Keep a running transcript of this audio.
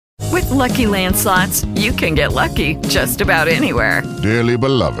Lucky Land Slots, you can get lucky just about anywhere. Dearly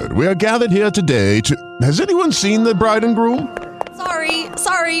beloved, we are gathered here today to... Has anyone seen the bride and groom?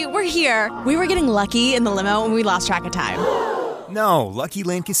 Sorry, we're here. We were getting lucky in the limo and we lost track of time. No, Lucky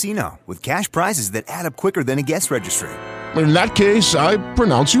Land Casino, with cash prizes that add up quicker than a guest registry. In that case, I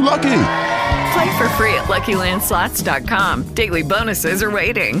pronounce you lucky. Play for free at LuckyLandSlots.com. Daily bonuses are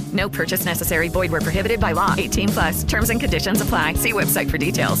waiting. No purchase necessary. Void where prohibited by law. 18+. Terms and conditions apply. See website for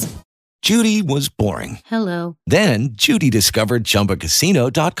details. Judy was boring. Hello. Then Judy discovered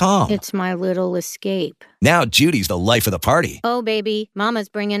ChumbaCasino.com. It's my little escape. Now Judy's the life of the party. Oh, baby, mama's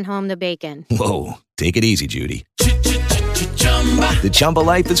bringing home the bacon. Whoa, take it easy, Judy. The Chumba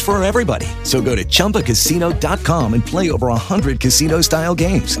life is for everybody. So go to ChumbaCasino.com and play over 100 casino-style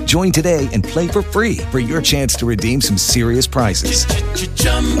games. Join today and play for free for your chance to redeem some serious prizes.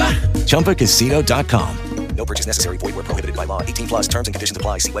 ChumbaCasino.com. No purchase necessary. Void where prohibited by law. 18+. Terms and conditions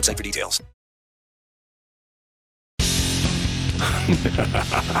apply. See website for details.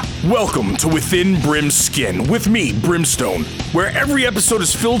 Welcome to Within Brim's Skin with me, Brimstone, where every episode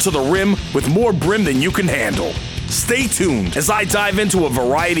is filled to the rim with more brim than you can handle. Stay tuned as I dive into a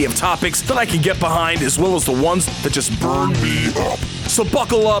variety of topics that I can get behind, as well as the ones that just burn me up. So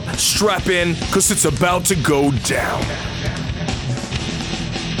buckle up, strap in, because it's about to go down.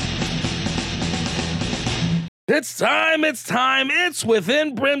 It's time. It's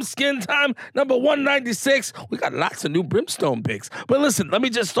Within Brimskin time, number 196. We got lots of new Brimstone picks. But listen, let me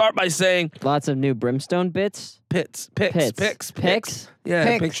just start by saying... Lots of new Brimstone bits? Picks.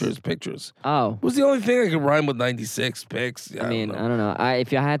 Yeah, pictures. Oh. Was the only thing I could rhyme with 96 picks. Yeah, I don't know.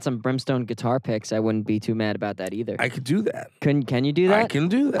 If I had some Brimstone guitar picks, I wouldn't be too mad about that either. I could do that. Can you do that? I can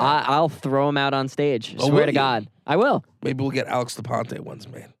do that. I'll throw them out on stage. Oh, Swear to God. I will. Maybe we'll get Alex DePonte ones,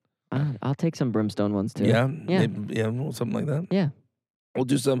 man. I'll take some Brimstone ones too. Yeah? Yeah. Maybe, something like that. Yeah. We'll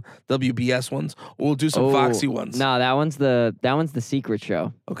do some WBS ones. Or we'll do some Foxy ones. No, that one's the secret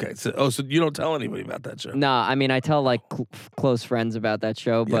show. Okay. So you don't tell anybody about that show? No, I mean I tell like close friends about that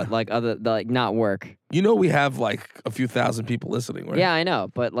show, but not work. You know we have like a few thousand people listening, right? Yeah, I know,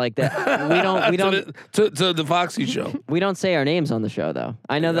 but like that we don't to the Foxy show. We don't say our names on the show though.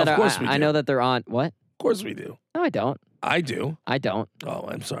 I know that of course we do. I know that they're on what? Of course we do. No, I don't. I do. I don't. Oh,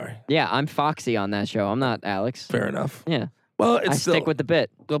 I'm sorry. Yeah, I'm Foxy on that show. I'm not Alex. Fair enough. Yeah. Well, I stick with the bit.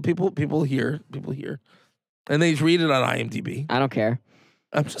 Well, people hear, and they read it on IMDb. I don't care.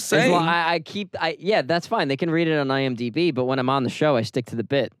 I'm just saying. Well, yeah, that's fine. They can read it on IMDb, but when I'm on the show, I stick to the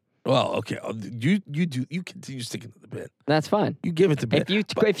bit. Well, okay. You continue sticking to the bit. That's fine. You give it the bit.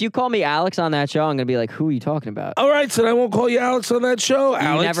 If you call me Alex on that show, I'm gonna be like, who are you talking about? All right, so I won't call you Alex on that show.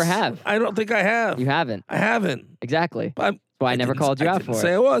 Alex. You never have. I don't think I have. You haven't. I haven't. Exactly. But I never called you out for it.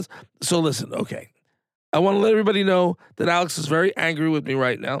 Say I was. So listen, okay. I want to let everybody know that Alex is very angry with me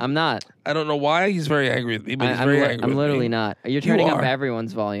right now. I'm not. I don't know why he's very angry with me, but he's very angry with me. I'm literally not. You're turning up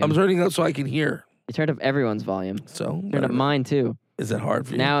everyone's volume. I'm turning up so I can hear. You turned up everyone's volume. So turned up mine too. Is that hard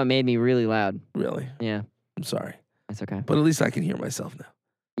for you? Now it made me really loud. Really? Yeah. I'm sorry. That's okay. But at least I can hear myself now.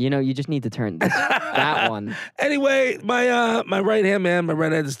 You just need to turn that one. Anyway, my right-hand man, my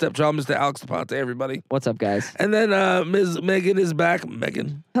right-handed stepchild, Mr. Alex DePonte, everybody. What's up, guys? And then Ms. Megan is back.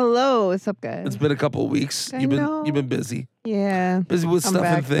 Megan. Hello, what's up, guys? It's been a couple of weeks. You've been busy. Yeah. Busy with stuff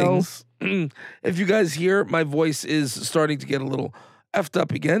back, and things. If you guys hear, my voice is starting to get a little effed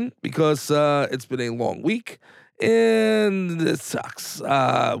up again because it's been a long week. And it sucks.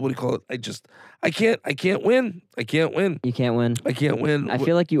 What do you call it? I can't win. I can't win. You can't win? I can't win. I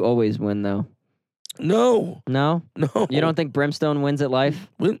feel like you always win, though. No. No? No. You don't think Brimstone wins at life?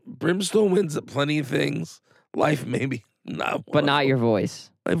 Brimstone wins at plenty of things. Life, maybe. But not your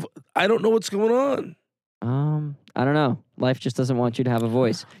voice. I don't know what's going on. I don't know. Life just doesn't want you to have a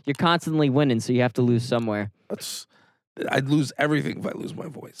voice. You're constantly winning, so you have to lose somewhere. I'd lose everything if I lose my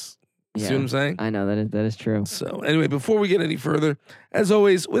voice. You see what I'm saying? I know, that is true. So, anyway, before we get any further, as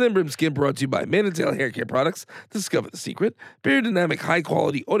always, Within Brim Skin brought to you by Man & Tail Hair Care Products. Discover the secret. Beard Dynamic,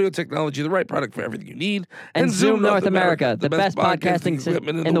 high-quality audio technology, the right product for everything you need. And Zoom North America, the best podcasting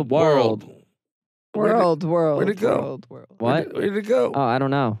equipment in the world. World. Where'd it go? What? Where'd it go? Oh, I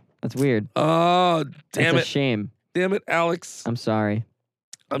don't know. That's weird. Oh, damn it. It's a shame. Damn it, Alex. I'm sorry.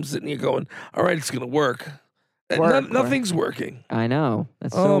 I'm sitting here going, all right, it's going to work. Nothing's working. I know.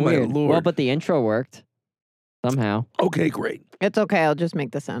 That's so weird. My Lord. Well, but the intro worked. Somehow. Okay, great. It's okay. I'll just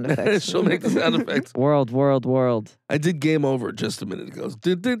make the sound effects. She'll make the sound effects. World. I did game over just a minute ago.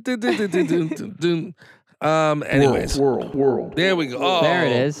 Anyways. World. There we go. Oh, there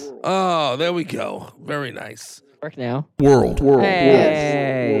it is. Oh, there we go. Very nice. Work now. World.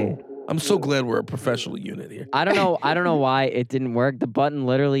 Hey. I'm so glad we're a professional unit here. I don't know why it didn't work. The button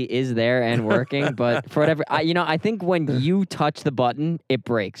literally is there and working, but for whatever, I think when you touch the button, it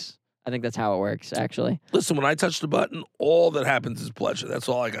breaks. I think that's how it works, actually. Listen, when I touch the button, all that happens is pleasure. That's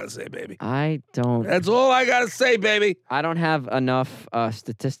all I got to say, baby. That's all I got to say, baby. I don't have enough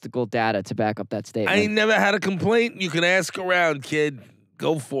statistical data to back up that statement. I ain't never had a complaint. You can ask around, kid.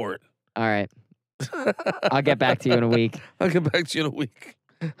 Go for it. All right. I'll get back to you in a week. I'll get back to you in a week.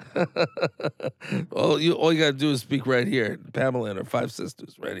 all you got to do is speak right here. Pamela and her 5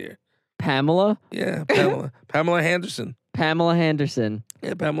 sisters right here. Pamela? Yeah, Pamela. Pamela Henderson. Pamela Henderson.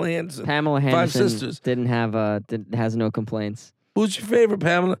 Yeah, Pamela Henderson. Pamela Henderson 5 sisters. Has no complaints. Who's your favorite,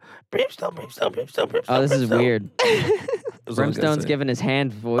 Pamela? Brimstone. Oh, this is weird. That's all I gotta Brimstone's say. giving his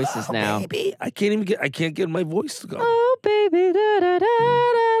hand voices now. Baby, I can't get my voice to go. Oh, baby, da da da da.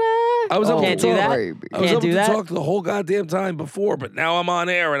 I was able Can't to do talk. that? I was Can't able do to that? talk the whole goddamn time before, but now I'm on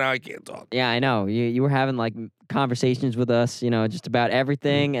air and now I can't talk. Yeah, I know. You were having like conversations with us, just about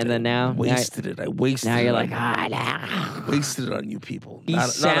everything, and then now I wasted it. Now you're like, wasted it on you people. He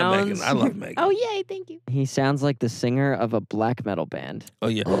Not on Megan. sounds- I love Megan. Oh, yay. Thank you. He sounds like the singer of a black metal band. Oh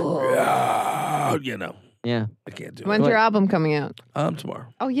yeah. Yeah. Yeah. I can't do When's it. your album coming out? Tomorrow.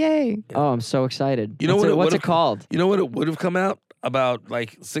 Oh, yay. Oh, I'm so excited. You know what's what? it, what's would've- it called? You know what? It would have come out about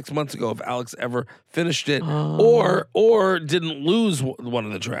like 6 months ago if Alex ever finished it, or didn't lose one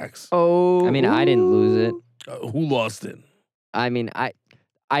of the tracks. Oh. I mean, I didn't lose it. Who lost it? I mean, I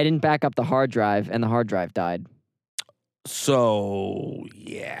didn't back up the hard drive, and the hard drive died. So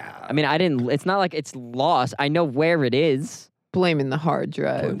yeah. I mean, I didn't. It's not like it's lost. I know where it is. Blaming the hard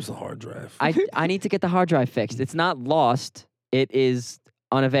drive. Blames the hard drive. I need to get the hard drive fixed. It's not lost. It is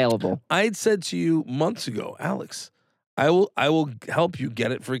unavailable. I had said to you months ago, Alex, I will help you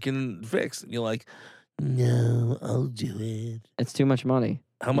get it freaking fixed. And you're like, no, I'll do it. It's too much money.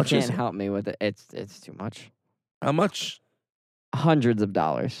 How much you is can't it? help me with it. It's too much. How much? Hundreds of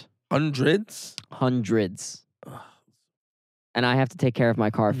dollars. Hundreds? Hundreds. And I have to take care of my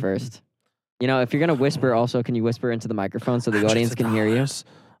car first. If you're gonna whisper, also, can you whisper into the microphone so the audience can hear you?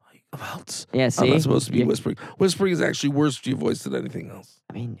 Yeah, see? I'm not supposed to be whispering. Whispering is actually worse to your voice than anything else.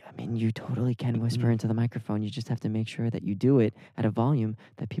 I mean, you totally can whisper into the microphone. You just have to make sure that you do it at a volume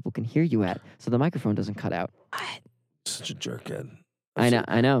that people can hear you at, so the microphone doesn't cut out. Such a jerkhead. I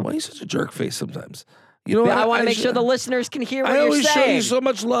know. Why are you such a jerk face sometimes? You know But what? I want to make sure the listeners can hear what I you're always show saying. you so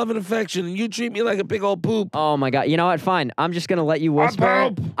much love and affection, and you treat me like a big old poop. Oh my God! You know what? Fine. I'm just gonna let you whisper.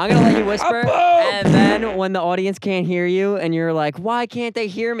 poop. I'm gonna let you whisper, poop. and then when the audience can't hear you, and you're like, "Why can't they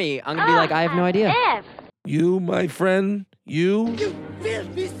hear me?" I'm gonna be like, "I have no idea." You, my friend, you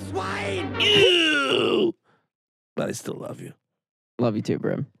filthy swine, you. But I still love you. Love you too,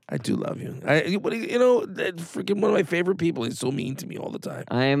 Brim. I do love you. Freaking one of my favorite people. He's so mean to me all the time.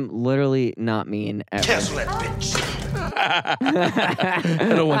 I am literally not mean ever. Cancel that bitch. I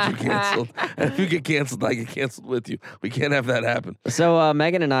don't want you canceled. If you get canceled, I get canceled with you. We can't have that happen. So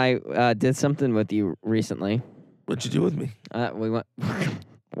Megan and I did something with you recently. What'd you do with me? We went.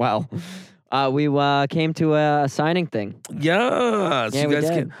 Well, we came to a signing thing. Yeah, so Yeah, you we guys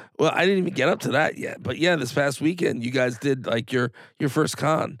did. Well, I didn't even get up to that yet, but yeah, this past weekend you guys did like your first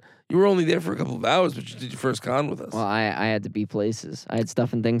con. You were only there for a couple of hours, but you did your first con with us. Well, I had to be places. I had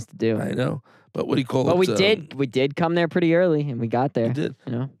stuff and things to do. I know, but what do you call it? But we did come there pretty early, and we got there. You did.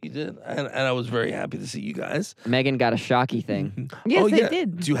 You did, and I was very happy to see you guys. Megan got a shocky thing. Yes, oh, I yeah.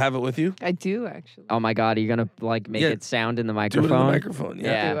 did. Do you have it with you? I do, actually. Oh my God, are you gonna make Yeah. it sound in the Do microphone? it in the microphone.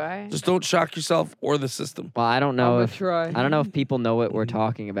 Yeah. Do I? Just don't shock yourself or the system. Well, I don't know I'ma if try. I don't know if people know what we're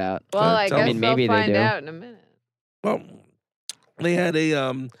talking about. Well, I Tell guess me. maybe they'll they find do. out in a minute. Well, they had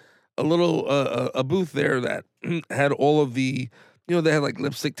a little a booth there that had all of the, they had like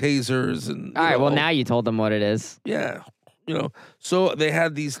lipstick tasers and. All right, well now you told them what it is. Yeah, so they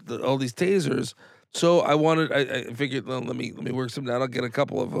had all these tasers. So I figured, well, let me work some down. I'll get a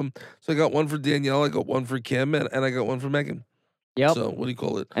couple of them. So I got one for Danielle, I got one for Kim, and I got one for Megan. Yep. So what do you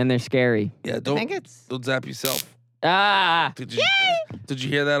call it? And they're scary. Yeah, I think it's. don't zap yourself. Ah! Did you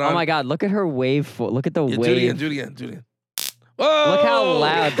hear that? Oh my God! Look at her wave. Look at the Yeah, wave. do it again. Whoa! Look how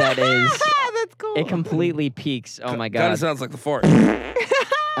loud that is. That's cool. It completely peaks. Oh my Kind God! of sounds like the fart.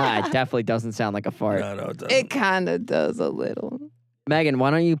 It definitely doesn't sound like a fart. No, it doesn't. It kind of does a little. Megan, why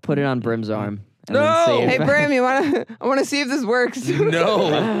don't you put it on Brim's arm? And No! then see if- Hey, Brim, I want to see if this works.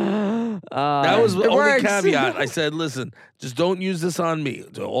 No. That was the It only works. caveat. I said, listen, just don't use this on me.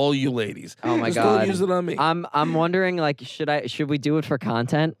 To all you ladies. Oh my just God! Don't use it on me. I'm wondering, like, should we do it for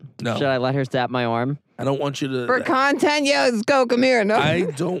content? No. Should I let her zap my arm? I don't want you to. For content, yeah, let's go. Come here. No. I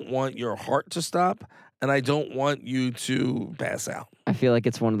don't want your heart to stop, and I don't want you to pass out. I feel like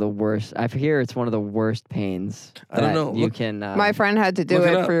it's one of the worst. I hear it's one of the worst pains. I don't know. You Look, can. My friend had to do look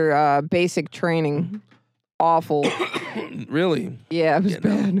it it up. for basic training. Awful. Really? Yeah, it was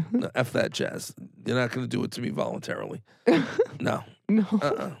bad. No, F that, Jazz. You're not going to do it to me voluntarily. No. No.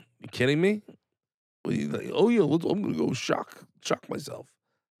 You kidding me? What are you like, oh, yeah, I'm going to go shock myself.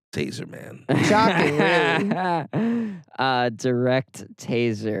 Taser, man. Shocking, really. Direct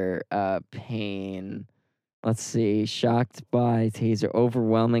taser pain. Let's see. Shocked by taser.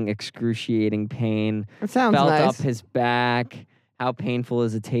 Overwhelming, excruciating pain. That sounds Felt nice. up his back. How painful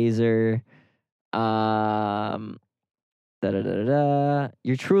is a taser?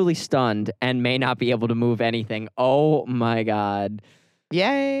 You're truly stunned and may not be able to move anything. Oh my God.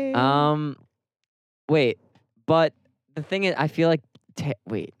 Yay. Wait, but the thing is, I feel like,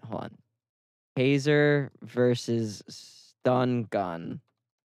 wait, hold on. Taser versus stun gun,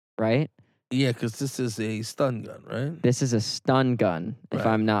 right? Yeah, because this is a stun gun, right? This is a stun gun, if Right.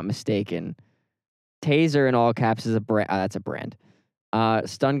 I'm not mistaken. Taser in all caps is a brand. That's a brand.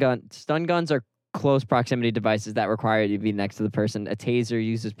 Stun guns are close proximity devices that require you to be next to the person. A taser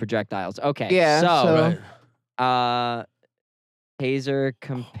uses projectiles. Okay, Yeah, so- Right. Taser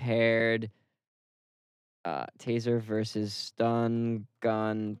compared. Taser versus stun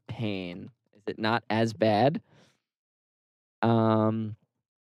gun pain. Is it not as bad?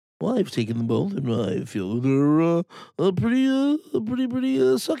 Well, I've taken them both, and I feel they're pretty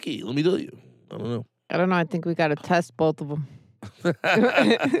sucky. Let me tell you. I don't know. I don't know. I think we got to test both of them.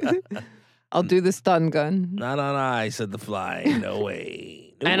 I'll do the stun gun. Not on I, said the fly. No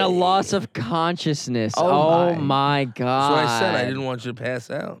way. No And a way. loss of consciousness. Oh Oh my God. That's what I said. I didn't want you to pass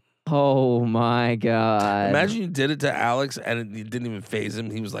out. Oh my God. Imagine you did it to Alex and it didn't even phase him.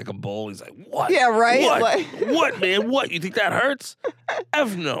 He was like a bull. He's like, what? Yeah, right? What? Like- What, man? What? You think that hurts?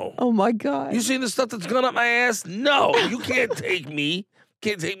 F no. Oh my God. You seen the stuff that's gone up my ass? No, you can't take me.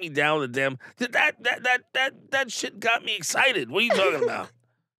 Can't take me down with the damn. That shit got me excited. What are you talking about?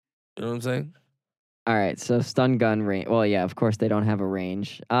 You know what I'm saying? All right, so stun gun range. Well, yeah, of course they don't have a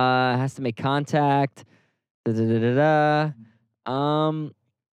range. Has to make contact.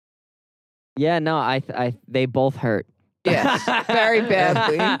 Yeah, no, they both hurt. Yes, very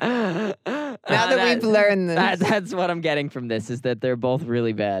badly. Now that we've learned this. That's what I'm getting from this is that they're both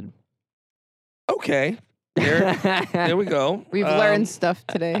really bad. Okay. There we go. We've learned stuff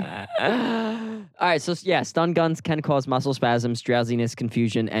today. All right, so yeah, stun guns can cause muscle spasms, drowsiness,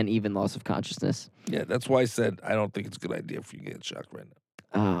 confusion, and even loss of consciousness. Yeah, that's why I said I don't think it's a good idea for you to get shocked right now.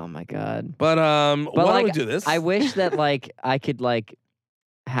 Oh my God. But why like, don't we do this? I wish that like I could like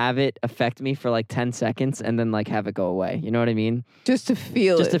have it affect me for like 10 seconds and then like have it go away. You know what I mean? Just to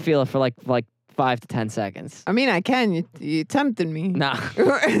feel Just it. to feel it for like 5 to 10 seconds. I mean, I can. You tempted me. Nah.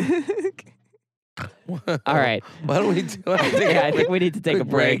 All right. Why don't we do Yeah, I think we need to take a quick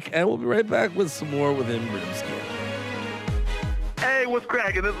break. And we'll be right back with some more Within Brimskin. Hey, what's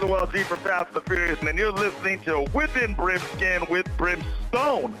cracking? This is Will G from Fast and the Furious, and you're listening to Within Brimskin with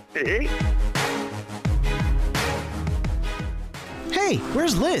Brimstone. Hey. Hey,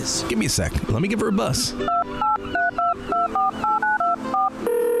 where's Liz? Give me a sec. Let me give her a buzz.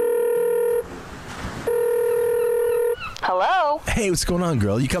 Hello? Hey, what's going on,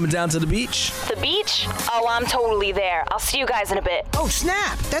 girl? You coming down to the beach? The beach? Oh, I'm totally there. I'll see you guys in a bit. Oh,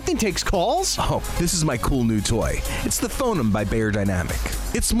 snap! That thing takes calls? Oh, this is my cool new toy. It's the Phonem by Bayer Dynamic.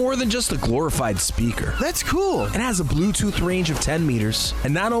 It's more than just a glorified speaker. That's cool. It has a Bluetooth range of 10 meters,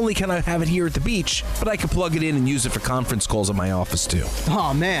 and not only can I have it here at the beach, but I can plug it in and use it for conference calls at my office too.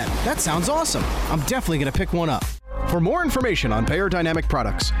 Oh, man, that sounds awesome. I'm definitely going to pick one up. For more information on Bayer Dynamic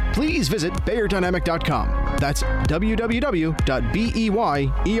products, please visit BeyerDynamic.com. That's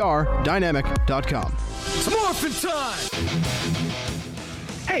www.beyeerdynamic.com. It's morphin' time!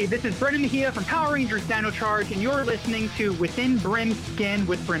 Hey, this is Brendan Mejia from Power Rangers Dino Charge, and you're listening to Within Brimskin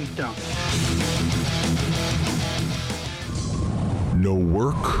with Brimstone. No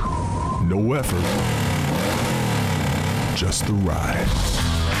work, no effort, just the ride.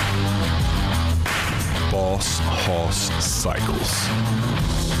 Boss Hoss Cycles.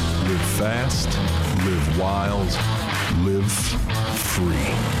 Live fast, live wild, live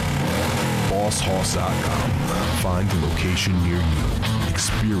free. BossHoss.com. Find a location near you.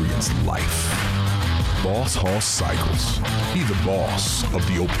 Experience life. Boss Hoss Cycles. Be the boss of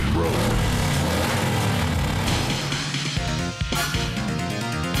the open road.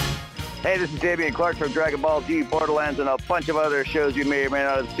 Hey, this is Damian Clark from Dragon Ball Z, Borderlands, and a bunch of other shows you may or may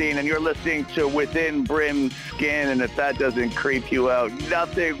not have seen, and you're listening to Within Brimskin, and if that doesn't creep you out,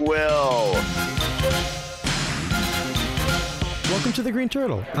 nothing will. Welcome to the Green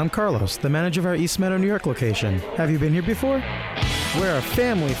Turtle. I'm Carlos, the manager of our East Meadow, New York location. Have you been here before? We're a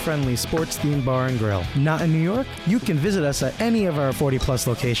family-friendly sports-themed bar and grill. Not in New York? You can visit us at any of our 40-plus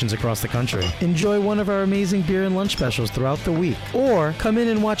locations across the country. Enjoy one of our amazing beer and lunch specials throughout the week. Or come in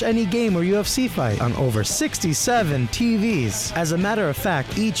and watch any game or UFC fight on over 67 TVs. As a matter of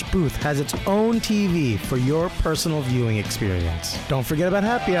fact, each booth has its own TV for your personal viewing experience. Don't forget about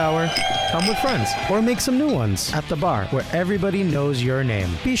happy hour. Come with friends or make some new ones at the bar where everybody knows your name.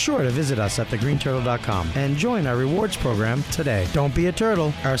 Be sure to visit us at thegreenturtle.com and join our rewards program today. Don't be a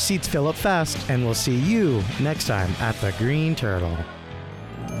turtle. Our seats fill up fast, and we'll see you next time at the Green Turtle.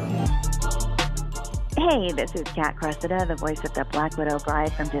 Hey, this is Kat Cressida, the voice of the Black Widow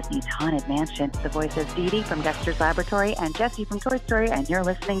Bride from Disney's Haunted Mansion, the voice of Dee Dee from Dexter's Laboratory, and Jessie from Toy Story, and you're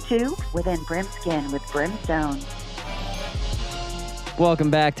listening to Within Brimskin with Brimstone.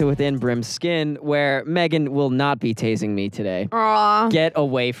 Welcome back to Within Brim's Skin, where Megan will not be tasing me today. Aw. Get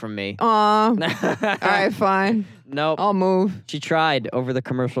away from me. Aw. All right, fine. Nope. I'll move. She tried over the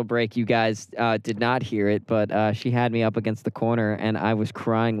commercial break. You guys did not hear it, but she had me up against the corner, and I was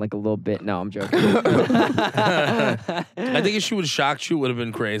crying like a little bit. No, I'm joking. I think if she would have shocked you, it would have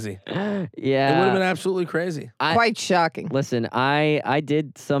been crazy. Yeah. It would have been absolutely crazy. Quite shocking. Listen, I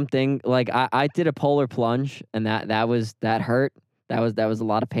did something, like I did a polar plunge, and that hurt. That was a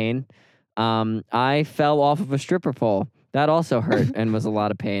lot of pain. I fell off of a stripper pole. That also hurt and was a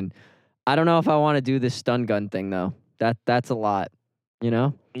lot of pain. I don't know if I want to do this stun gun thing though. That's a lot, you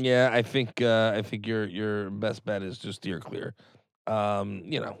know? Yeah, I think your best bet is just steer clear.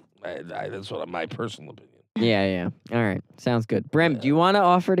 That's what my personal opinion. Yeah. All right, sounds good. Brim, do you want to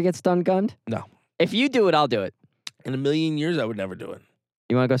offer to get stun gunned? No. If you do it, I'll do it. In a million years, I would never do it.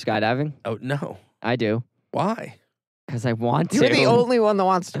 You want to go skydiving? Oh no. I do. Why? Because I want to. You're the only one that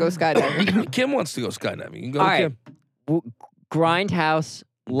wants to go skydiving. Kim wants to go skydiving. You can go All to right. Kim. Grindhouse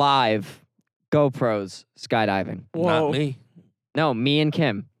live GoPros skydiving. Not me. No, me and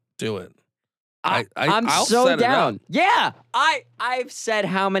Kim. Do it. I'm I'll so set it down. up. Yeah, I've said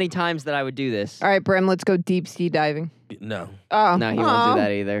how many times that I would do this. All right, Brim, let's go deep sea diving. No. Oh, No, he won't do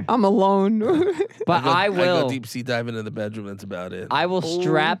that either. I'm alone. But I I will. go deep sea diving in the bedroom. That's about it. I will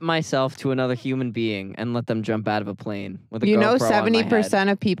strap myself to another human being and let them jump out of a plane with a You know, GoPro on my head.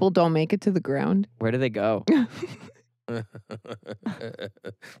 70% of people don't make it to the ground. Where do they go? Don't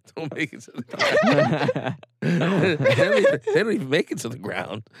make it to the ground. they don't even make it to the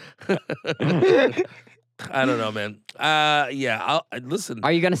ground. I don't know, man. Yeah. Listen.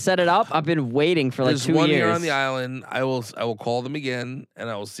 Are you gonna set it up? I've been waiting for like There's 2 one years. here on the island. I will call them again, and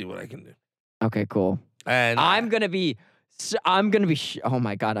I will see what I can do. Okay, cool. And I'm gonna be. Oh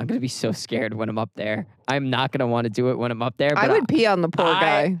my god, I'm gonna be so scared when I'm up there. I'm not gonna want to do it when I'm up there. I But would pee on the poor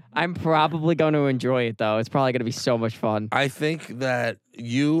guy. I'm probably going to enjoy it though. It's probably gonna be so much fun. I think that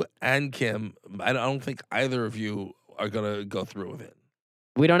you and Kim, I don't think either of you are gonna go through with it.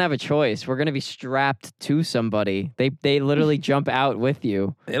 We don't have a choice. We're gonna be strapped to somebody. They literally jump out with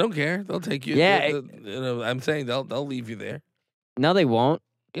you. They don't care. They'll take you. Yeah. I'm saying they'll leave you there. No, they won't.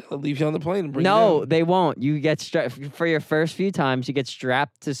 Yeah, they'll leave you on the plane and bring you No, down. they won't. You get strapped for your first few times. You get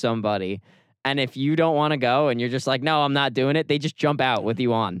strapped to somebody, and if you don't want to go, and you're just like, "No, I'm not doing it," they just jump out with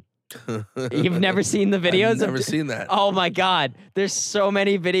you on. You've never seen the videos? I've never seen that. Oh my god, there's so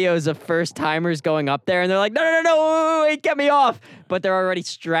many videos of first timers going up there, and they're like, "No, wait, get me off!" But they're already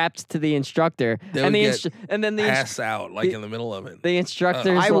strapped to the instructor, They and would the get and then the pass out like in the middle of it. the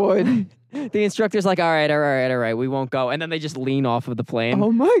instructor's I would. The instructor's like, all right, we won't go. And then they just lean off of the plane.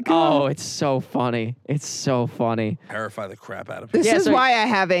 Oh my god. Oh, it's so funny. It's so funny. Terrify the crap out of people. This is so why I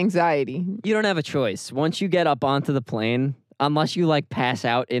have anxiety. You don't have a choice. Once you get up onto the plane, unless you like pass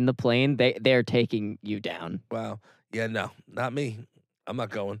out in the plane, they're taking you down. Wow. Yeah, no, not me. I'm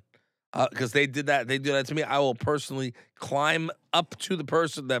not going. Because they did that. They do that to me. I will personally climb up to the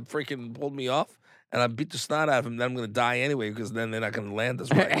person that freaking pulled me off, and I beat the snot out of him. Then I'm going to die anyway because then they're not going to land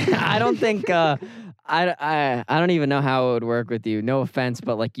us right. I don't think I don't even know how it would work with you. No offense,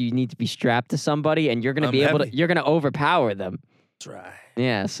 but like you need to be strapped to somebody, and you're going to be able to. You're going to overpower them. That's right.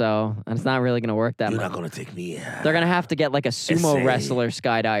 Yeah, so it's not really going to work that You're much. not going to take me. They're going to have to get like a sumo SA. wrestler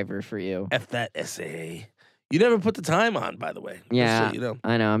skydiver for you. F that SA. You never put the time on, by the way. Just Yeah, so you know.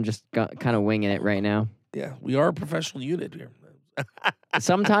 I know. I'm just kind of winging it right now. Yeah, we are a professional unit here.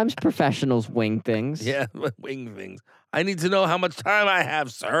 Sometimes professionals wing things. Yeah, wing things. I need to know how much time I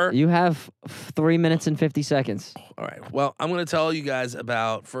have, sir. You have 3 minutes and 50 seconds. All right. Well, I'm going to tell you guys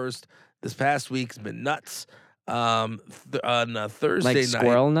about first. This past week's been nuts. On Thursday Like night,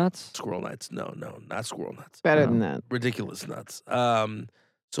 squirrel nuts? Squirrel nuts? No, not squirrel nuts. Better than that. Ridiculous nuts.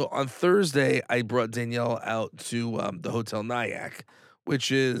 So on Thursday, I brought Danielle out to the Hotel Nyack,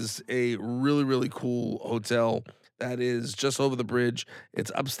 which is a really, really cool hotel that is just over the bridge.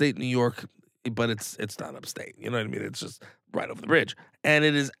 It's upstate New York, but it's not upstate. You know what I mean? It's just right over the bridge. And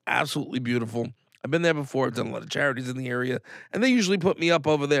it is absolutely beautiful. I've been there before. I've done a lot of charities in the area, and they usually put me up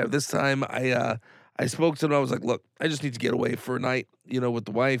over there. This time, I spoke to them. I was like, "Look, I just need to get away for a night, with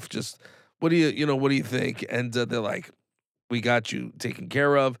the wife. Just what do you think?" And they're like, "We got you taken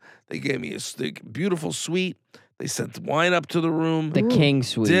care of." They gave me a beautiful suite. They sent wine up to the room, The king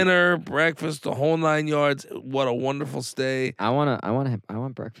suite. dinner, breakfast, the whole 9 yards. What a wonderful stay! I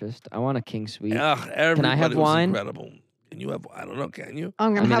want breakfast. I want a king suite. Ugh, Can I have everybody was wine? incredible. Can you have? I don't know. Can you?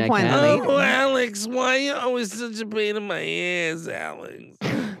 I'm gonna I mean, have I wine can. later. Oh, Alex, why are you always such a pain in my ass, Alex?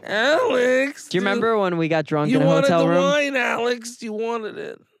 Alex, Do you remember when we got drunk You in a wanted hotel the room? wine, Alex. You wanted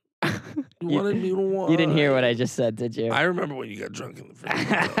it. You wanted me to wine. You didn't hear what I just said, did you? I remember when you got drunk in the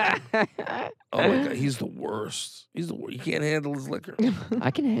freaking Oh my god, he's the worst. He's the worst. He can't handle his liquor.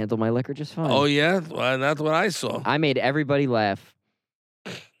 I can handle my liquor just fine. Oh yeah, well, that's what I saw. I made everybody laugh.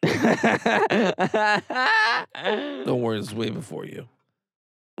 Don't worry, it's way before you.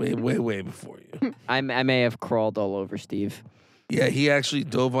 Way before you. I may have crawled all over Steve. Yeah, he actually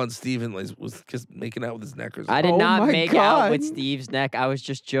dove on Steve and was just making out with his neck or something. I did not my make out with God. Steve's neck. I was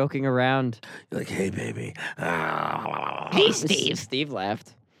just joking around. You're like, hey baby. Hey, Steve. Steve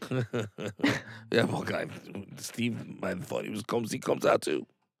laughed. Yeah, well, guy, Steve might have thought he was comes out too.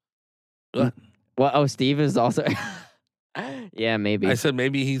 What? Well, oh, Steve is also. Yeah, maybe. I said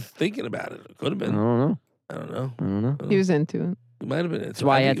maybe he's thinking about it. It could have I been. don't know. I don't know. I don't know. He was into it. He might have been. That's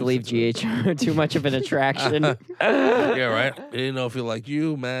why I had to leave GH. Too much of an attraction. Yeah, right. I didn't know if he liked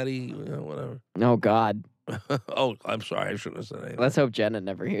you, Maddie, whatever. Oh, God. Oh, I'm sorry. I shouldn't have said anything. Let's hope Jenna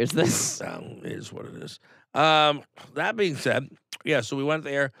never hears this. It is what it is. That being said, yeah, so we went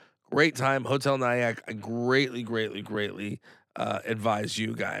there. Great time. Hotel Nyack. I greatly advise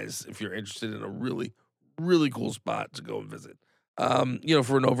you guys, if you're interested in a really, really cool spot to go and visit.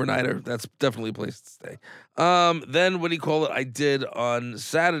 For an overnighter, that's definitely a place to stay. Then what do you call it? I did on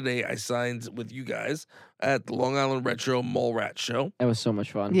Saturday, I signed with you guys at the Long Island Retro Mall Rat Show. That was so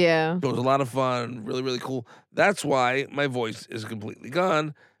much fun. Yeah. It was a lot of fun, really, really cool. That's why my voice is completely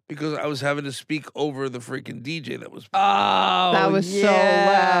gone, because I was having to speak over the freaking DJ that was. Oh, That was so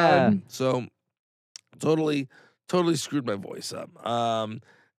loud. So totally screwed my voice up.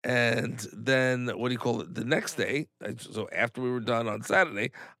 And then what do you call it? The next day, so after we were done on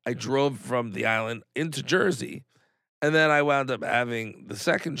Saturday, I drove from the island into Jersey, and then I wound up having the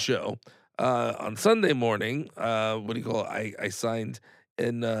second show on Sunday morning. What do you call it? I signed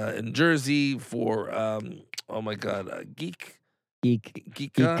in Jersey for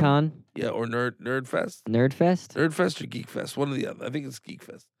GeekCon? Yeah, or Nerdfest. Nerdfest? Nerdfest or Geekfest, one or the other. I think it's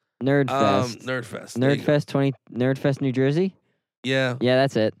Geekfest. Nerdfest. Nerdfest. There you go. Nerdfest, New Jersey? Yeah. Yeah,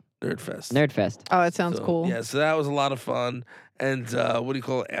 that's it. Nerdfest. Nerdfest. Oh, it sounds So, cool. Yeah, so that was a lot of fun. And what do you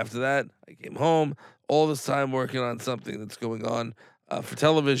call it? After that, I came home. All this time working on something that's going on for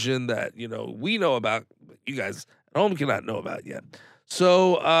television that we know about, but you guys at home cannot know about yet.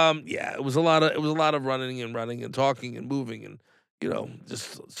 So it was a lot of running and talking and moving and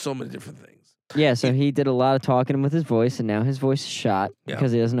just so many different things. Yeah, so he did a lot of talking with his voice, and now his voice is shot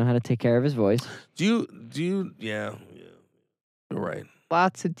because he doesn't know how to take care of his voice. Do you? Yeah. You're right.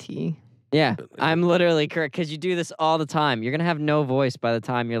 Lots of tea. Yeah, I'm literally correct because you do this all the time. You're gonna have no voice by the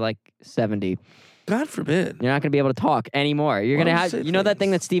time you're like 70. God forbid. You're not gonna be able to talk anymore. You're Why gonna don't you have, say that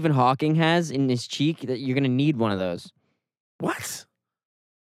thing that Stephen Hawking has in his cheek. That you're gonna need one of those. What?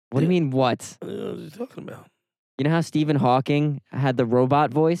 What do you mean? What? What are you talking about? You know how Stephen Hawking had the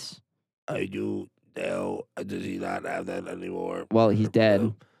robot voice? I do now. Does he not have that anymore? Well, he's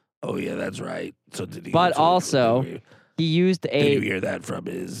dead. Oh yeah, that's right. So did he? But also, he used Did you hear that from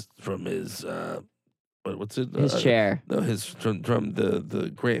his what's it? His chair. No, from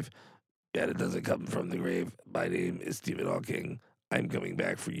the grave. Yeah, it doesn't come from the grave. My name is Stephen Hawking. I'm coming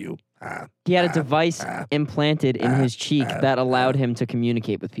back for you. He had a device implanted in his cheek that allowed him to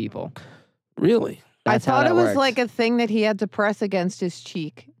communicate with people. Really? That's I thought how it that was works. like a thing that he had to press against his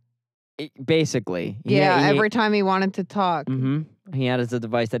cheek. Basically. Yeah, every time he wanted to talk. Mm-hmm. He had as a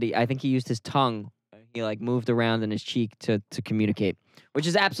device that I think he used his tongue. He moved around in his cheek to communicate, which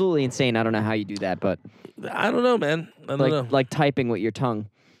is absolutely insane. I don't know how you do that, but I don't know, man. I don't know. Like typing with your tongue.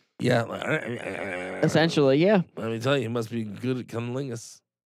 Yeah. Essentially, yeah. Let me tell you, he must be good at cunnilingus.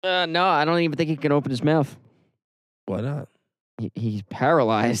 No, I don't even think he can open his mouth. Why not? He's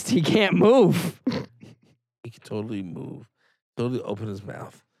paralyzed. He can't move. He can totally move. Totally open his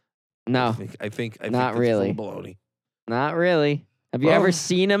mouth. No. I think Not that's really. full of baloney. Not really. Have you ever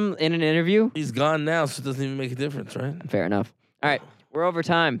seen him in an interview? He's gone now, so it doesn't even make a difference, right? Fair enough. All right, we're over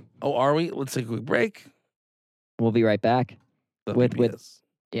time. Oh, are we? Let's take a quick break. We'll be right back. With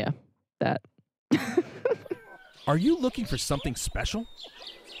that. Are you looking for something special?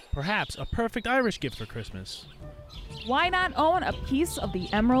 Perhaps a perfect Irish gift for Christmas. Why not own a piece of the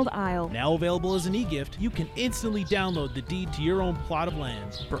Emerald Isle? Now available as an e-gift, you can instantly download the deed to your own plot of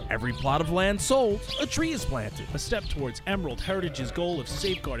land. For every plot of land sold, a tree is planted. A step towards Emerald Heritage's goal of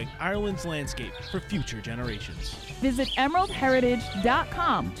safeguarding Ireland's landscape for future generations. Visit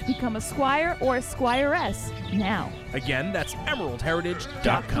emeraldheritage.com to become a squire or a squiress now. Again, that's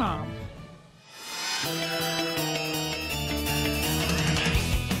emeraldheritage.com.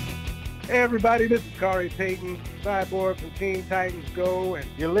 Hey everybody, this is Corey Payton, Cyborg from Teen Titans Go, and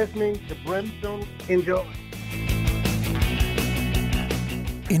you're listening to Brimstone. Enjoy.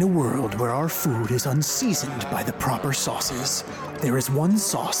 In a world where our food is unseasoned by the proper sauces, there is one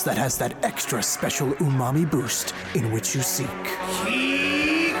sauce that has that extra special umami boost in which you seek.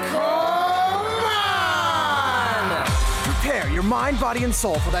 Prepare your mind, body, and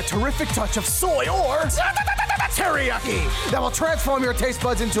soul for that terrific touch of soy or teriyaki that will transform your taste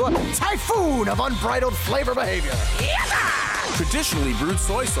buds into a typhoon of unbridled flavor behavior. Traditionally brewed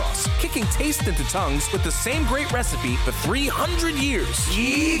soy sauce, kicking taste into tongues with the same great recipe for 300 years.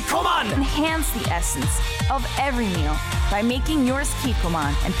 Kikkoman! Enhance the essence of every meal by making yours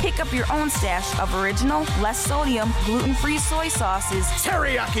Kikkoman and pick up your own stash of original, less sodium, gluten-free soy sauces,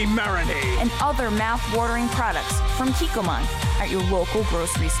 teriyaki marinade, and other mouth-watering products from Kikkoman at your local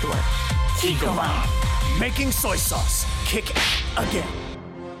grocery store. Kikkoman. Making soy sauce kick again.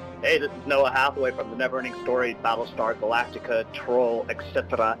 Hey, this is Noah Hathaway from the Neverending Story, Battlestar Galactica, Troll,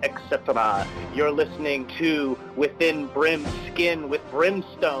 etc., etc. You're listening to Within Brim's Skin with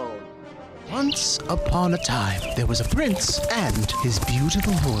Brimstone. Once upon a time, there was a prince and his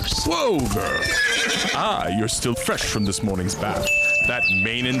beautiful horse. Whoa, girl. You're still fresh from this morning's bath. That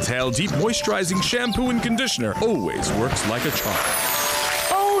mane and tail deep moisturizing shampoo and conditioner always works like a charm.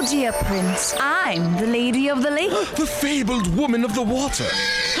 Oh, dear Prince, I'm the Lady of the Lake. The fabled woman of the water.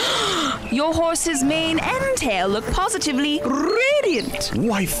 Your horse's mane and tail look positively radiant.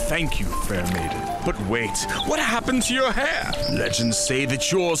 Why, thank you, fair maiden. But wait, what happened to your hair? Legends say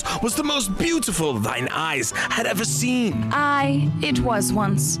that yours was the most beautiful thine eyes had ever seen. Aye, it was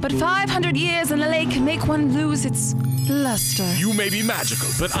once. But 500 years in a lake can make one lose its luster. You may be magical,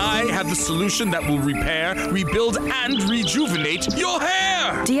 but I have the solution that will repair, rebuild, and rejuvenate your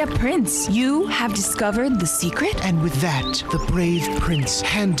hair. Dear Prince, you have discovered the secret? And with that, the brave prince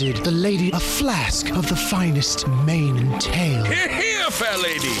handed the lady a flask of the finest mane and tail. Hear, hear, fair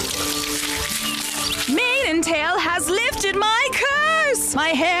lady. Mane and tail has lifted my curse. My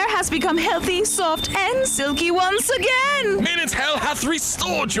hair has become healthy, soft, and silky once again. Mane and tail hath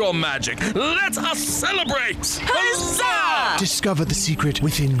restored your magic. Let us celebrate. Huzzah! Discover the secret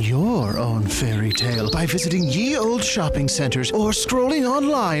within your own fairy tale by visiting ye old shopping centers or scrolling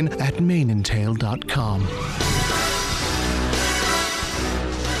online at maneandtail.com.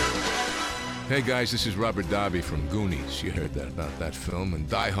 Hey guys, this is Robert Darby from Goonies. You heard that about that film. And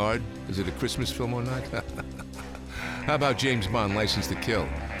Die Hard, is it a Christmas film or not? How about James Bond, License to Kill?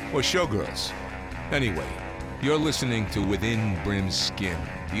 Or Showgirls? Anyway, you're listening to Within Brim's Skin.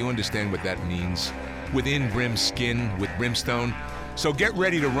 Do you understand what that means? Within Brim's Skin with Brimstone? So get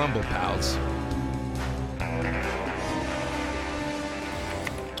ready to rumble, pals.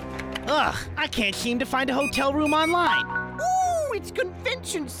 Ugh, I can't seem to find a hotel room online. Ooh, it's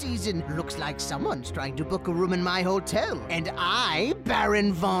convention season. Looks like someone's trying to book a room in my hotel. And I,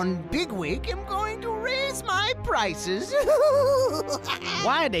 Baron Von Bigwig, am going to raise my prices.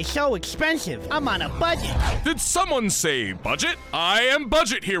 Why are they so expensive? I'm on a budget. Did someone say budget? I am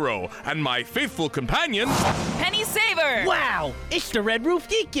Budget Hero, and my faithful companion... Penny Saver! Wow, it's the Red Roof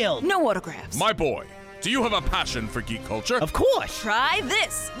Geek Guild. No autographs. My boy, do you have a passion for geek culture? Of course. Try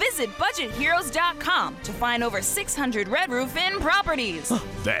this. Visit budgetheroes.com to find over 600 Red Roof Inn properties.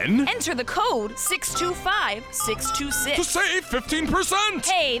 Then? Enter the code 625-626. To save 15%!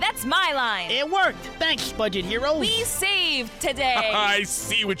 Hey, that's my line. It worked. Thanks, Budget Heroes. We saved today. I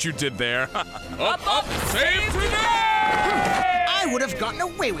see what you did there. up, save today! I would have gotten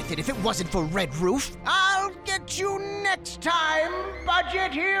away with it if it wasn't for Red Roof. I'll get you next time,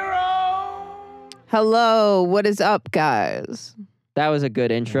 Budget Hero! Hello, what is up, guys? That was a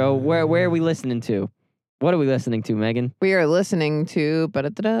good intro. Where are we listening to? What are we listening to, Megan? We are listening to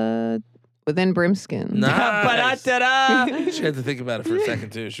Within Brimskin. Nice. Ba-da-da-da. She had to think about it for a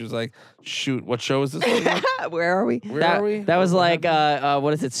second too. She was like, "Shoot, what show is this?" again? Where are we? Where are we? That was like,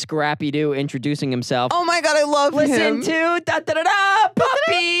 what is it? Scrappy Doo introducing himself. Oh my God, I love Listen him. to da-da-da-da,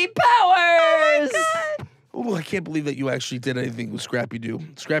 Puppy Powers. Oh, I can't believe that you actually did anything with Scrappy Doo.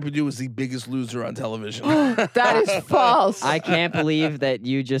 Scrappy Doo was the biggest loser on television. That is false. I can't believe that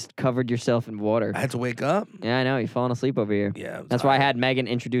you just covered yourself in water. I had to wake up. Yeah, I know. You're falling asleep over here. Yeah, That's why I had Megan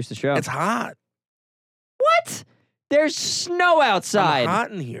introduce the show. It's hot. What? There's snow outside. I'm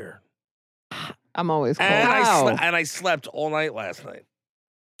hot in here. I'm always cold. And I slept all night last night.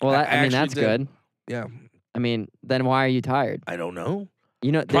 Well, I mean, actually that's did. good. Yeah. I mean, then why are you tired? I don't know.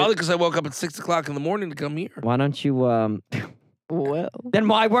 You know, Probably because I woke up at 6 o'clock in the morning to come here. Why don't you, well. Then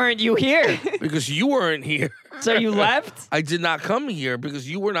why weren't you here? Because you weren't here. So you left? I did not come here because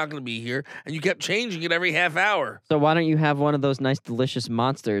you were not going to be here, and you kept changing it every half hour. So why don't you have one of those nice, delicious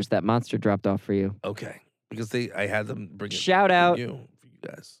monsters that Monster dropped off for you? Okay. Because I had them bring it Shout for out. you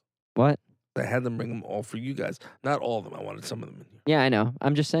guys. What? I had them bring them all for you guys. Not all of them. I wanted some of them in here. Yeah, I know.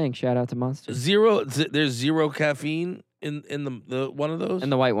 I'm just saying, shout out to Monster. There's zero caffeine in the one of those?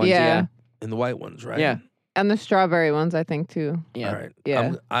 And the white ones, Yeah. yeah. In the white ones, right? Yeah. And the strawberry ones, I think, too. Yeah. All right.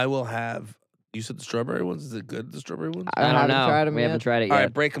 Yeah. I will have. You said the strawberry ones. Is it good? The strawberry ones. I don't haven't know. tried 'em We haven't yet. tried it All yet.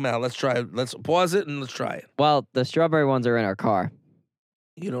 right, break them out. Let's try it. Let's pause it and let's try it. Well, the strawberry ones are in our car.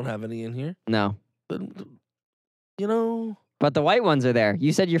 You don't have any in here, No. but you know. But the white ones are there.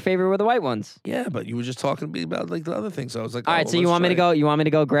 You said your favorite were the white ones. Yeah, but you were just talking to me about like the other things. So I was like, All right, so you want me to go? You want me to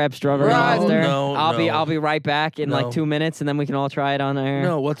go grab strawberry No, monster? no, I'll be right back in No. like 2 minutes, and then we can all try it on air.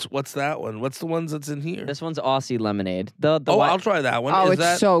 No, what's that one? What's the ones that's in here? This one's Aussie lemonade. The white... I'll try that one. Oh, Is it's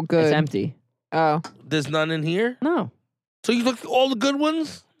that... so good. It's empty. Oh. There's none in here? No. So you looked at all the good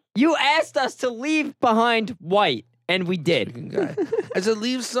ones? You asked us to leave behind white, and we did. Guy. I said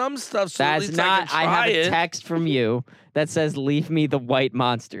leave some stuff so at That's least not. I can try have a it. text from you that says, "Leave me the white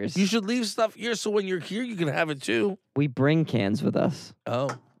monsters." You should leave stuff here so when you're here you can have it too. We bring cans with us. Oh.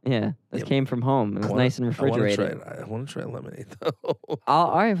 Yeah, this came from home. It was nice and refrigerated. I want to try lemonade though.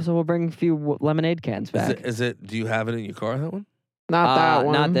 All right, so we'll bring a few lemonade cans back. Is it? Do you have it in your car? That one? Not that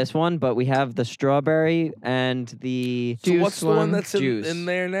one. Not this one, but we have the strawberry and the So what's the one that's juice. in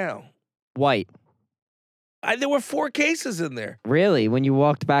there now? White. There were 4 cases in there. Really? When you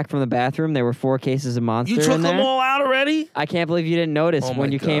walked back from the bathroom, there were 4 cases of Monster You took in there? them all out already? I can't believe you didn't notice Oh when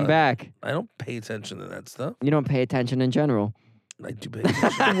my you came God. back. I don't pay attention to that stuff. You don't pay attention in general. I do pay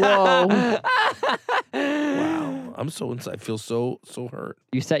attention. Whoa. Wow. I'm so inside. I feel so hurt.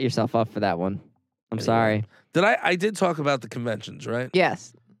 You set yourself up for that one. I'm sorry. Did I did talk about the conventions, right?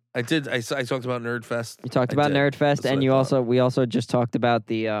 Yes. I did. I talked about Nerdfest. You talked I about did. Nerdfest, That's and what I we also just talked about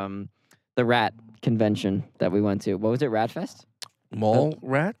the rat convention that we went to. What was it? Ratfest? Mall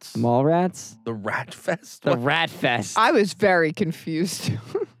rats? Mall rats? The Rat Fest? The Rat Fest. I was very confused.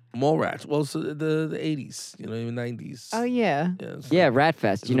 Mall rats. Well, so the 80s, even 90s. Oh, yeah. Yeah,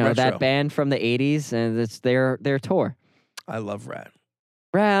 Ratfest. You a know, retro. that band from the 80s, and it's their tour. I love Rat.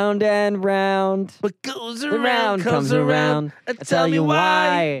 Round and round. What goes The around round comes around. I tell you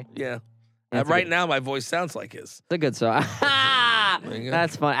why. Yeah. That's Right good. now, my voice sounds like his. It's a good song. There you go.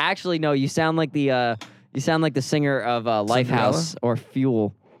 That's fun. Actually, no, you sound like the singer of Lifehouse or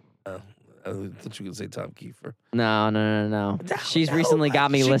Fuel. I thought you could say Tom Kiefer. No. She's recently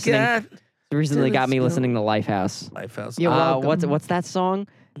got me listening. She recently got me listening to Lifehouse. Lifehouse. You're welcome. What's that song?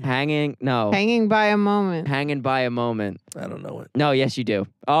 Hanging by a moment. Hanging by a moment. I don't know it. No, yes you do.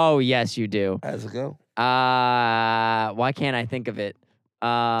 Oh, yes you do. How's it go? Why can't I think of it?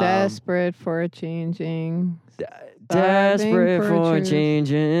 Desperate for a changing. Desperate for truth.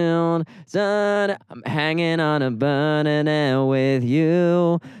 changing. Son, I'm hanging on a burning air with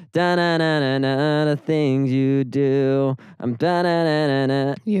you. Da-na-na-na-na, the things you do. I'm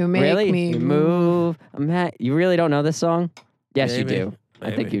da-na-na-na-na. You make really? me You move. You really don't know this song? Yes, Maybe. you do. I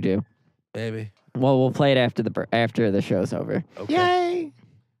think Maybe. you do. Maybe. Well, we'll play it after the show's over. Okay. Yay.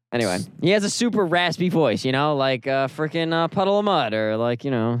 Anyway, he has a super raspy voice, like a freaking Puddle of Mud, or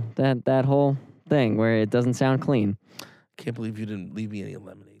that whole thing where it doesn't sound clean. Can't believe you didn't leave me any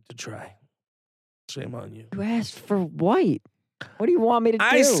lemonade to try. Shame on you. You asked for white. What do you want me to do?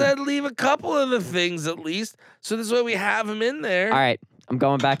 I said leave a couple of the things at least, so this way we have them in there. All right, I'm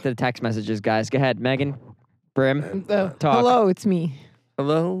going back to the text messages, guys. Go ahead, Megan. Brim, talk. Hello, it's me.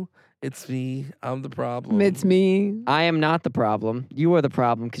 Hello, it's me. I'm the problem. It's me. I am not the problem. You are the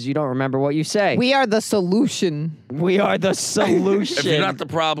problem because you don't remember what you say. We are the solution. We are the solution. If you're not the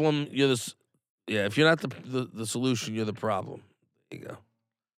problem, you're the. Yeah, if you're not the solution, you're the problem. There you go.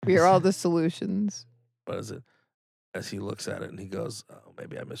 We are all the solutions. What is it? as he looks at it and he goes, "Oh,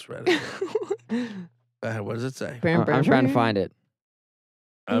 maybe I misread it." Go ahead. What does it say? I'm trying to find it.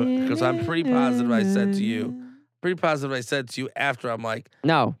 Because I'm pretty positive I said to you. Pretty positive I said to you after. I'm like,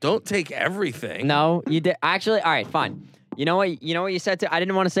 No. don't take everything. No, you did. Actually, all right, fine. You know what you said to, I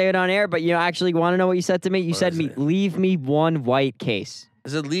didn't want to say it on air, but you actually want to know what you said to me? You said to me, leave me one white case. I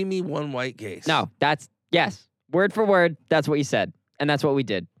said, leave me one white case. No, yes. Word for word, that's what you said. And that's what we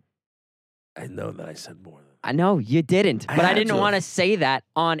did. I know that I said more. I know, you didn't. But I had didn't to. want to say that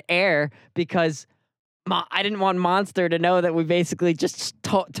on air because I didn't want Monster to know that we basically just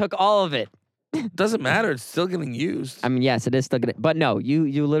took all of it. Doesn't matter. It's still getting used. I mean, yes, it is still getting... But no,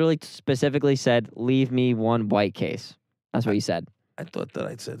 you literally specifically said, leave me one white case. That's what you said. I thought that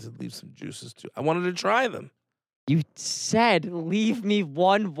I said to leave some juices too. I wanted to try them. You said, leave me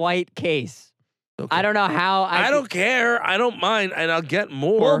one white case. Okay. I don't know how. I don't care. I don't mind, and I'll get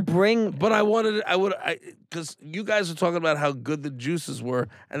more. We'll But because you guys were talking about how good the juices were,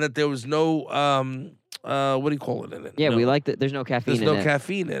 and that there was no what do you call it in it? Yeah, No. we like that. There's no caffeine in it. There's no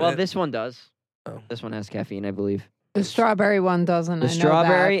caffeine in it. Well, this one does. Oh. This one has caffeine, I believe. The strawberry one doesn't. The I know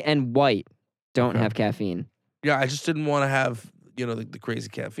strawberry that. and white don't have caffeine. Yeah, I just didn't want to have the crazy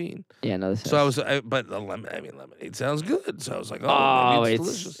caffeine. Yeah, no. This So but the lemonade sounds good. So I was like, maybe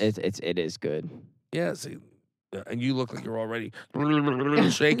it's delicious. It is good. Yeah, see, and you look like you're already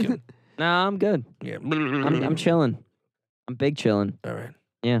shaking. No, I'm good. Yeah, I'm chilling. I'm big chilling. All right.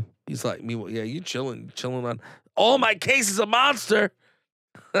 Yeah. He's like me. Yeah, you chilling on all my cases of Monster.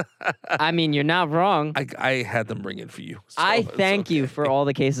 I mean, you're not wrong. I had them bring it for you. So I it's thank you for all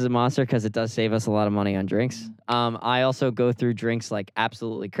the cases of Monster because it does save us a lot of money on drinks. I also go through drinks like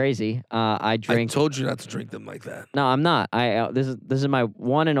absolutely crazy. I drink. I told you not to drink them like that. No, I'm not. This is my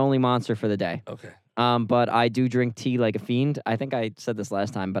one and only Monster for the day. Okay. But I do drink tea like a fiend. I think I said this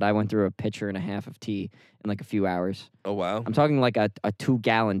last time, but I went through a pitcher and a half of tea in like a few hours. Oh wow. I'm talking like a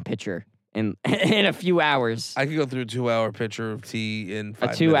 2-gallon pitcher in a few hours. I could go through a 2-hour pitcher of tea in 5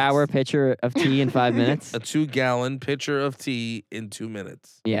 minutes. A 2-hour pitcher of tea in 5 minutes. A 2-gallon pitcher of tea in 2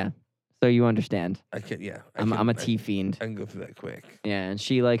 minutes. Yeah. So you understand. I can. Yeah. I'm a tea fiend. I can go through that quick. Yeah, and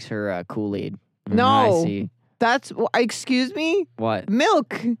she likes her Kool-Aid. No. I see. That's excuse me. What?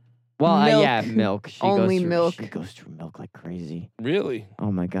 Milk. Well, Milk. Yeah, milk. She Only goes through, milk. She goes through milk like crazy. Really?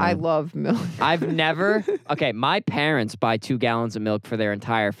 Oh my god. I love milk. I've never. Okay, my parents buy 2 gallons of milk for their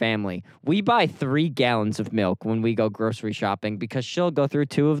entire family. We buy 3 gallons of milk when we go grocery shopping because she'll go through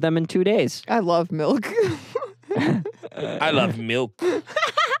 2 of them in 2 days. I love milk. I love milk.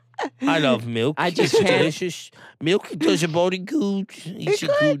 I love milk. I just it's can't- delicious. Milk does your body good. It's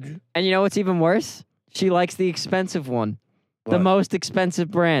good. And you know what's even worse? She likes the expensive one. The What? most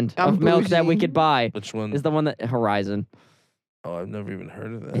expensive brand I'm of milk that we bougie. could buy Which one? is the one that Horizon. Oh, I've never even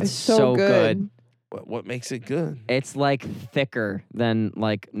heard of that. It's so so good. good. What makes it good? It's like thicker than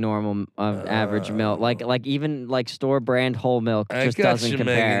like normal average milk. Like even like store brand whole milk I just got doesn't you,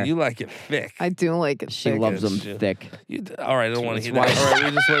 compare. Megan. You like it thick. I do like it. She thick. loves them Shit. thick. All right, I don't want to hear That's that.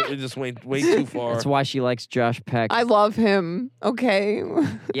 why- All right, we just went way too far. That's why she likes Josh Peck. I love him. Okay.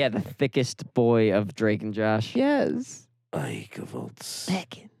 Yeah, the thickest boy of Drake and Josh. Yes. Ay, gewolz.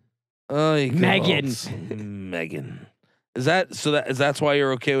 Megan. Ay, Megan. gewolz. Megan. Is that's why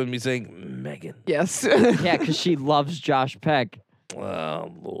you're okay with me saying Megan? Yes. Yeah, because she loves Josh Peck.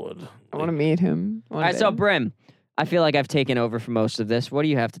 Oh Lord. I want to meet him. All right, so Brim, I feel like I've taken over for most of this. What do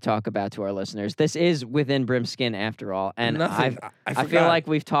you have to talk about to our listeners? This is Within Brim's Skin, after all, and Nothing. I feel forgot. like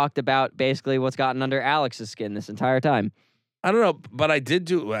we've talked about basically what's gotten under Alex's skin this entire time. I don't know, but I did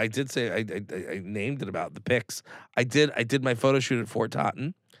say I named it about the pics. I did my photo shoot at Fort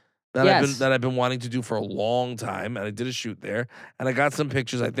Totten that I've been wanting to do for a long time, and I did a shoot there, and I got some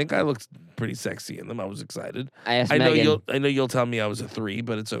pictures. I think I looked pretty sexy in them. I was excited. I asked know Megan. I know you'll tell me I was a 3,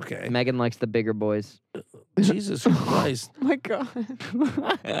 but it's okay. Megan likes the bigger boys. Jesus Christ. Oh my God.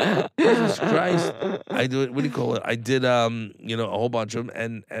 Jesus Christ. I do it. What do you call it? I did a whole bunch of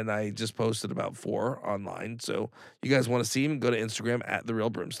them, and I just posted about 4 online. So you guys want to see them, go to Instagram at The Real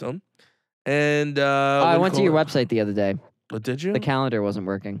Brimstone. And I went to your website the other day. What did you? The calendar wasn't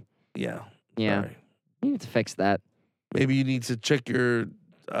working. Yeah. Yeah. Sorry. You need to fix that. Maybe you need to check your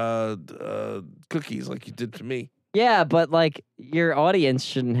cookies like you did to me. Yeah, but like your audience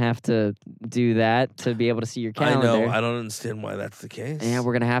shouldn't have to do that to be able to see your calendar. I know. I don't understand why that's the case. Yeah,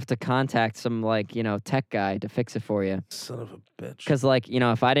 we're gonna have to contact some tech guy to fix it for you. Son of a bitch. Because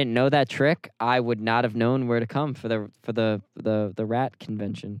if I didn't know that trick, I would not have known where to come for the rat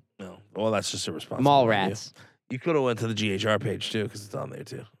convention. No. Well, that's just irresponsible. Mall of you. rats. You could have went to the GHR page too, because it's on there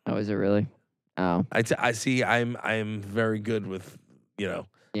too. Oh, is it really? Oh. I see. I'm very good with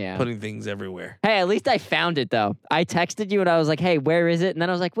Yeah. putting things everywhere. Hey, at least I found it though. I texted you and I was like, "Hey, where is it?" And then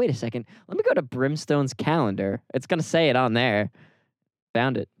I was like, "Wait a second. Let me go to Brimstone's calendar. It's gonna say it on there."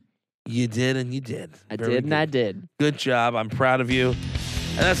 Found it. You did and you did. I Very did and I good. did. Good job. I'm proud of you.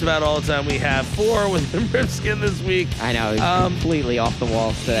 And that's about all the time we have for Within Brimskin this week. I know. It's completely off the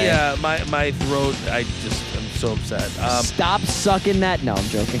walls today. Yeah, my throat. I'm so upset. Stop sucking that. No, I'm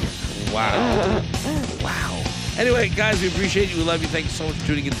joking. Wow. Wow. Anyway, guys, we appreciate you. We love you. Thank you so much for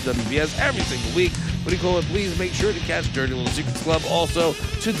tuning into WBS every single week. What do you call it? Please make sure to catch Dirty Little Secrets Club also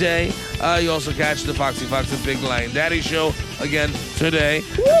today. You also catch the Foxy Fox and Big Lion Daddy show again today.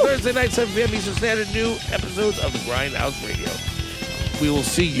 Thursday night, 7 p.m. Eastern Standard, new episodes of the Grindhouse Radio. We will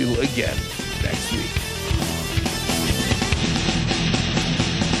see you again next week.